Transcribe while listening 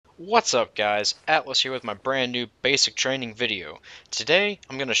What's up guys, Atlas here with my brand new basic training video. Today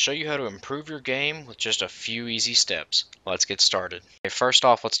I'm going to show you how to improve your game with just a few easy steps. Let's get started. Okay, first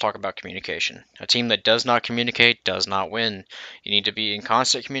off, let's talk about communication. A team that does not communicate does not win. You need to be in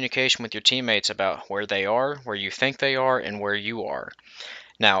constant communication with your teammates about where they are, where you think they are, and where you are.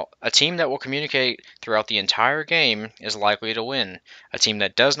 Now, a team that will communicate throughout the entire game is likely to win. A team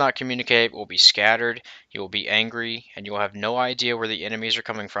that does not communicate will be scattered, you will be angry, and you will have no idea where the enemies are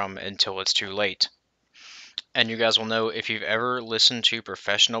coming from until it's too late. And you guys will know if you've ever listened to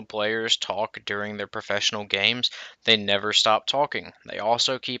professional players talk during their professional games, they never stop talking. They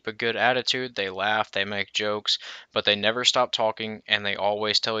also keep a good attitude, they laugh, they make jokes, but they never stop talking and they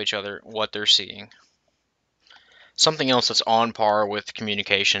always tell each other what they're seeing. Something else that's on par with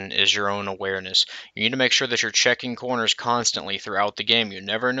communication is your own awareness. You need to make sure that you're checking corners constantly throughout the game. You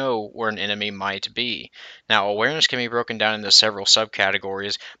never know where an enemy might be. Now, awareness can be broken down into several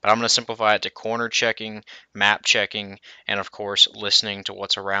subcategories, but I'm going to simplify it to corner checking, map checking, and of course, listening to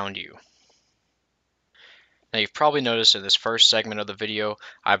what's around you. Now, you've probably noticed in this first segment of the video,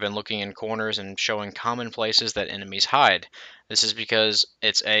 I've been looking in corners and showing common places that enemies hide. This is because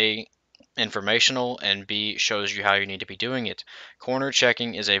it's informational, and B, shows you how you need to be doing it. Corner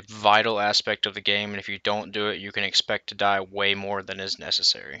checking is a vital aspect of the game, and if you don't do it, you can expect to die way more than is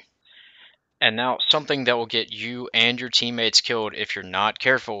necessary. And now, something that will get you and your teammates killed if you're not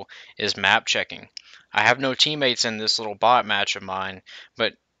careful is map checking. I have no teammates in this little bot match of mine,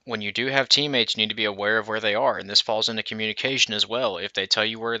 but when you do have teammates, you need to be aware of where they are, and this falls into communication as well. If they tell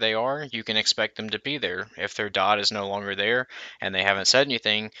you where they are, you can expect them to be there. If their dot is no longer there and they haven't said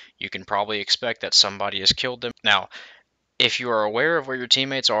anything, you can probably expect that somebody has killed them. Now, if you are aware of where your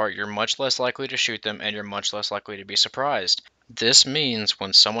teammates are, you're much less likely to shoot them and you're much less likely to be surprised. This means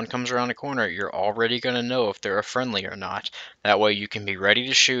when someone comes around a corner, you're already going to know if they're a friendly or not. That way you can be ready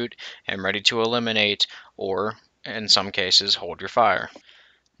to shoot and ready to eliminate, or in some cases, hold your fire.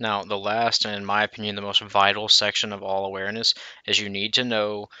 Now, the last, and in my opinion, the most vital section of all awareness is you need to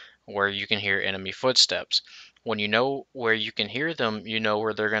know where you can hear enemy footsteps. When you know where you can hear them, you know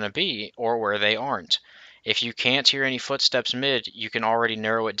where they're going to be or where they aren't. If you can't hear any footsteps mid, you can already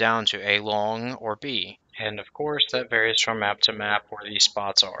narrow it down to A long or B. And of course, that varies from map to map where these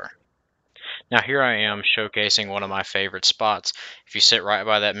spots are. Now here I am showcasing one of my favorite spots. If you sit right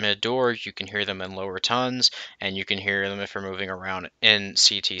by that mid door, you can hear them in lower tons, and you can hear them if you're moving around in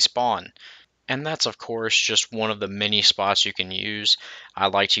CT spawn. And that's of course just one of the many spots you can use. I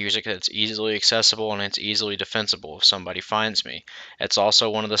like to use it because it's easily accessible and it's easily defensible if somebody finds me. It's also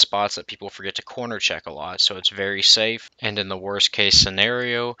one of the spots that people forget to corner check a lot, so it's very safe, and in the worst case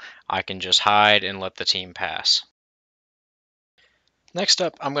scenario, I can just hide and let the team pass. Next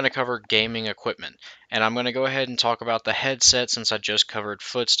up, I'm going to cover gaming equipment, and I'm going to go ahead and talk about the headset since I just covered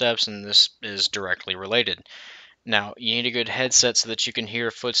footsteps and this is directly related. Now, you need a good headset so that you can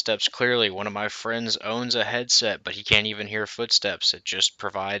hear footsteps clearly. One of my friends owns a headset, but he can't even hear footsteps. It just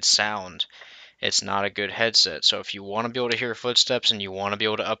provides sound. It's not a good headset. So if you want to be able to hear footsteps and you want to be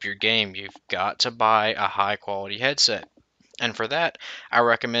able to up your game, you've got to buy a high quality headset. And for that, I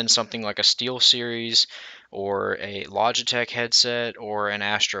recommend something like a SteelSeries or a Logitech headset or an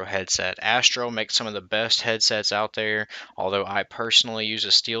Astro headset. Astro makes some of the best headsets out there. Although I personally use a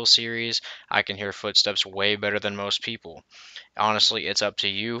SteelSeries, I can hear footsteps way better than most people. Honestly, it's up to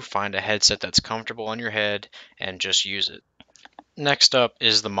you. Find a headset that's comfortable on your head and just use it. Next up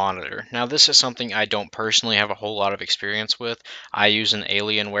is the monitor. Now this is something I don't personally have a whole lot of experience with. I use an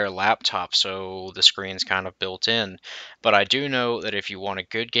Alienware laptop, so the screen's kind of built in. But I do know that if you want a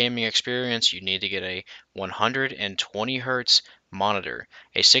good gaming experience, you need to get a 120 hertz monitor.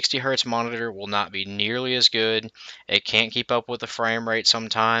 A 60 hertz monitor will not be nearly as good. It can't keep up with the frame rate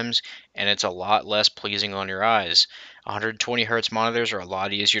sometimes, and it's a lot less pleasing on your eyes. 120 hertz monitors are a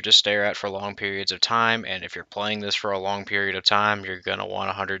lot easier to stare at for long periods of time, and if you're playing this for a long period of time, you're going to want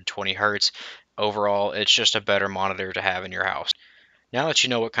 120 hertz. Overall, it's just a better monitor to have in your house. Now that you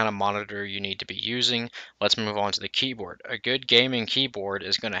know what kind of monitor you need to be using, let's move on to the keyboard. A good gaming keyboard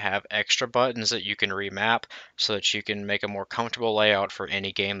is going to have extra buttons that you can remap so that you can make a more comfortable layout for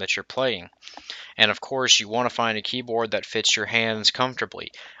any game that you're playing. And of course, you want to find a keyboard that fits your hands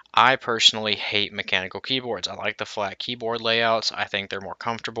comfortably. I personally hate mechanical keyboards. I like the flat keyboard layouts. I think they're more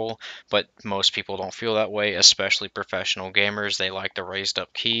comfortable, but most people don't feel that way, especially professional gamers. They like the raised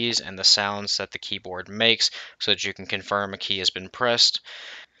up keys and the sounds that the keyboard makes so that you can confirm a key has been pressed.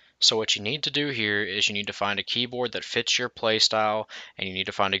 So what you need to do here is you need to find a keyboard that fits your playstyle, and you need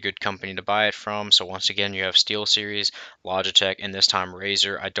to find a good company to buy it from. So once again, you have SteelSeries, Logitech, and this time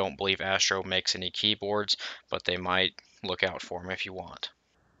Razer. I don't believe Astro makes any keyboards, but they might. Look out for them if you want.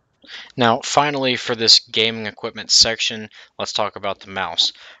 Now, finally, for this gaming equipment section, let's talk about the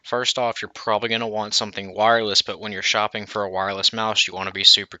mouse. First off, you're probably going to want something wireless, but when you're shopping for a wireless mouse, you want to be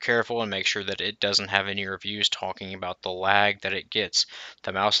super careful and make sure that it doesn't have any reviews talking about the lag that it gets.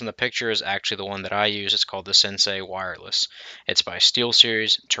 The mouse in the picture is actually the one that I use. It's called the Sensei Wireless. It's by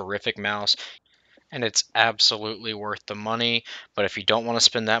SteelSeries, terrific mouse, and it's absolutely worth the money. But if you don't want to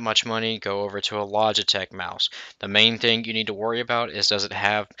spend that much money, go over to a Logitech mouse. The main thing you need to worry about is, does it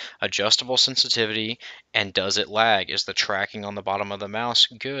have adjustable sensitivity, and does it lag? Is the tracking on the bottom of the mouse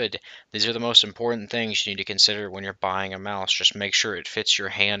good? These are the most important things you need to consider when you're buying a mouse. Just make sure it fits your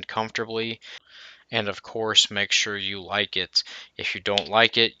hand comfortably, and of course make sure you like it. If you don't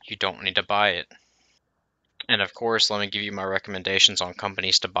like it, you don't need to buy it. And of course, let me give you my recommendations on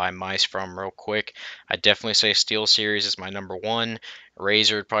companies to buy mice from real quick. I definitely say SteelSeries is my number one,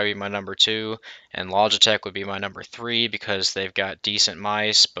 Razer would probably be my number two, and Logitech would be my number three because they've got decent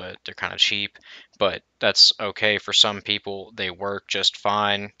mice, but they're kind of cheap. But that's okay for some people. They work just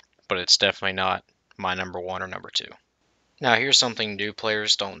fine, but it's definitely not my number one or number two. Now, here's something new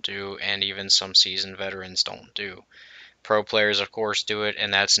players don't do, and even some seasoned veterans don't do. Pro players, of course, do it,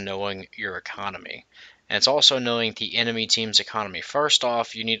 and that's knowing your economy. And it's also knowing the enemy team's economy. First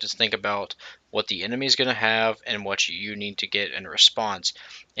off, you need to think about what the enemy is going to have and what you need to get in response.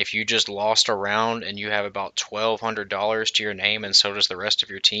 If you just lost a round and you have about $1,200 to your name and so does the rest of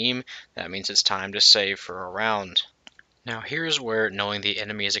your team, that means it's time to save for a round. Now here's where knowing the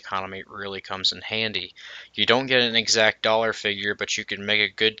enemy's economy really comes in handy. You don't get an exact dollar figure, but you can make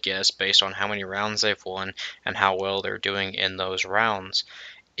a good guess based on how many rounds they've won and how well they're doing in those rounds.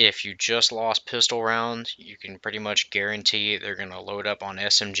 If you just lost pistol rounds, you can pretty much guarantee they're going to load up on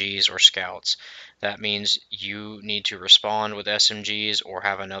SMGs or scouts. That means you need to respond with SMGs or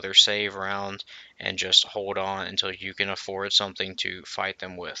have another save round and just hold on until you can afford something to fight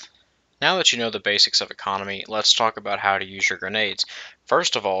them with. Now that you know the basics of economy, let's talk about how to use your grenades.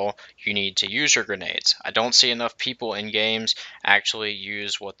 First of all, you need to use your grenades. I don't see enough people in games actually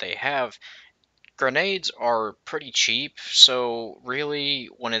use what they have. Grenades are pretty cheap, so really,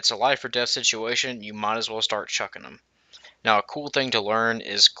 when it's a life or death situation, you might as well start chucking them. Now, a cool thing to learn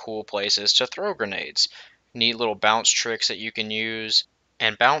is cool places to throw grenades. Neat little bounce tricks that you can use.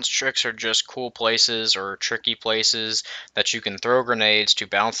 And bounce tricks are just cool places or tricky places that you can throw grenades to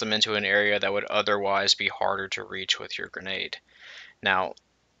bounce them into an area that would otherwise be harder to reach with your grenade. Now,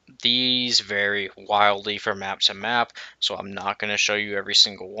 these vary wildly from map to map, so I'm not going to show you every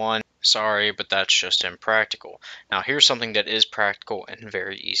single one. Sorry, but that's just impractical. Now here's something that is practical and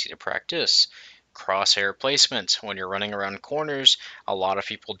very easy to practice. Crosshair placement. When you're running around corners, a lot of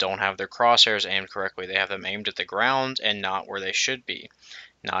people don't have their crosshairs aimed correctly. They have them aimed at the ground and not where they should be,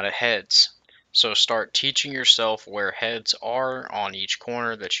 not at heads. So start teaching yourself where heads are on each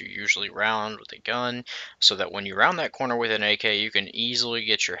corner that you usually round with a gun, so that when you round that corner with an AK, you can easily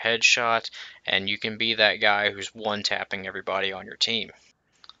get your head shot, and you can be that guy who's one-tapping everybody on your team.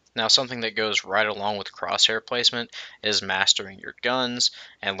 Now, something that goes right along with crosshair placement is mastering your guns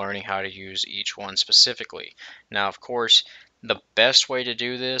and learning how to use each one specifically. Now, of course, the best way to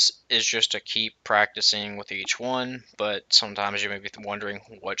do this is just to keep practicing with each one, but sometimes you may be wondering,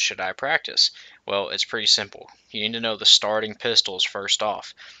 what should I practice? Well, it's pretty simple. You need to know the starting pistols first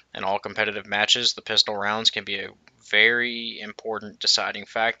off. In all competitive matches, the pistol rounds can be a very important deciding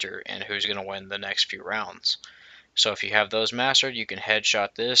factor in who's going to win the next few rounds. So if you have those mastered, you can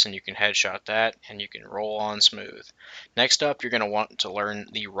headshot this and you can headshot that and you can roll on smooth. Next up, you're going to want to learn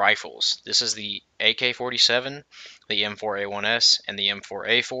the rifles. This is the AK-47, the M4A1S, and the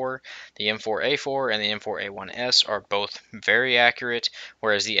M4A4. The M4A4 and the M4A1S are both very accurate,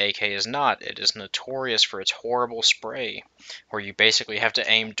 whereas the AK is not. It is notorious for its horrible spray, where you basically have to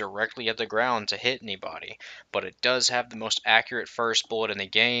aim directly at the ground to hit anybody. But it does have the most accurate first bullet in the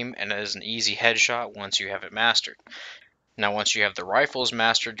game, and it is an easy headshot once you have it mastered. Now, once you have the rifles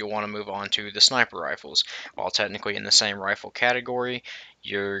mastered, you'll want to move on to the sniper rifles. While technically in the same rifle category,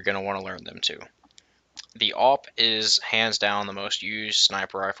 you're going to want to learn them too. The AWP is hands down the most used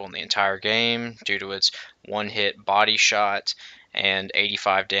sniper rifle in the entire game due to its one-hit body shot and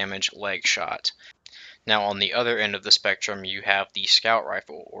 85 damage leg shot. Now, on the other end of the spectrum, you have the scout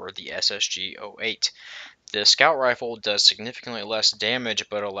rifle, or the SSG-08. The scout rifle does significantly less damage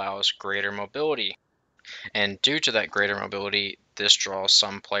but allows greater mobility. And due to that greater mobility, this draws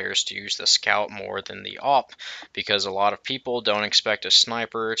some players to use the scout more than the AWP, because a lot of people don't expect a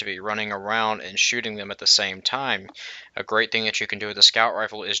sniper to be running around and shooting them at the same time. A great thing that you can do with the scout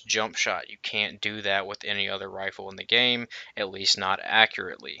rifle is jump shot. You can't do that with any other rifle in the game, at least not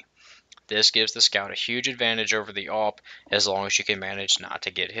accurately. This gives the scout a huge advantage over the AWP as long as you can manage not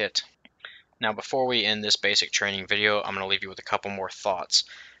to get hit. Now before we end this basic training video, I'm going to leave you with a couple more thoughts.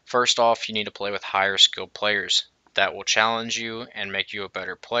 First off, you need to play with higher skilled players. That will challenge you and make you a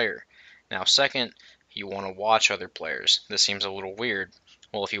better player. Now second, you want to watch other players. This seems a little weird.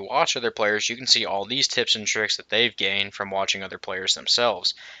 Well, if you watch other players, you can see all these tips and tricks that they've gained from watching other players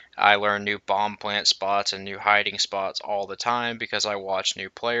themselves. I learn new bomb plant spots and new hiding spots all the time because I watch new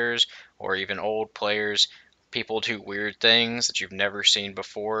players or even old players. People do weird things that you've never seen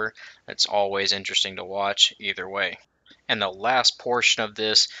before. It's always interesting to watch either way. And the last portion of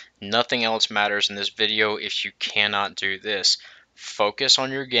this, nothing else matters in this video if you cannot do this. Focus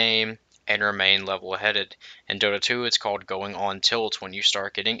on your game and remain level-headed. In Dota 2, it's called going on tilt when you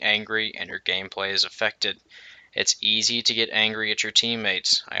start getting angry and your gameplay is affected. It's easy to get angry at your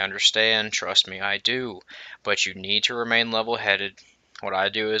teammates. I understand, trust me, I do. But you need to remain level-headed. What I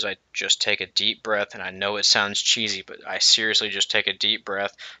do is I just take a deep breath, and I know it sounds cheesy, but I seriously just take a deep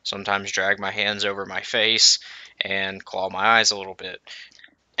breath, sometimes drag my hands over my face, and claw my eyes a little bit.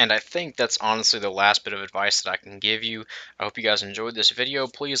 And I think that's honestly the last bit of advice that I can give you. I hope you guys enjoyed this video.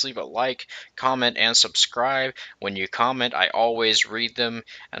 Please leave a like, comment, and subscribe. When you comment, I always read them,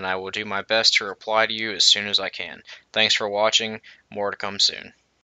 and I will do my best to reply to you as soon as I can. Thanks for watching. More to come soon.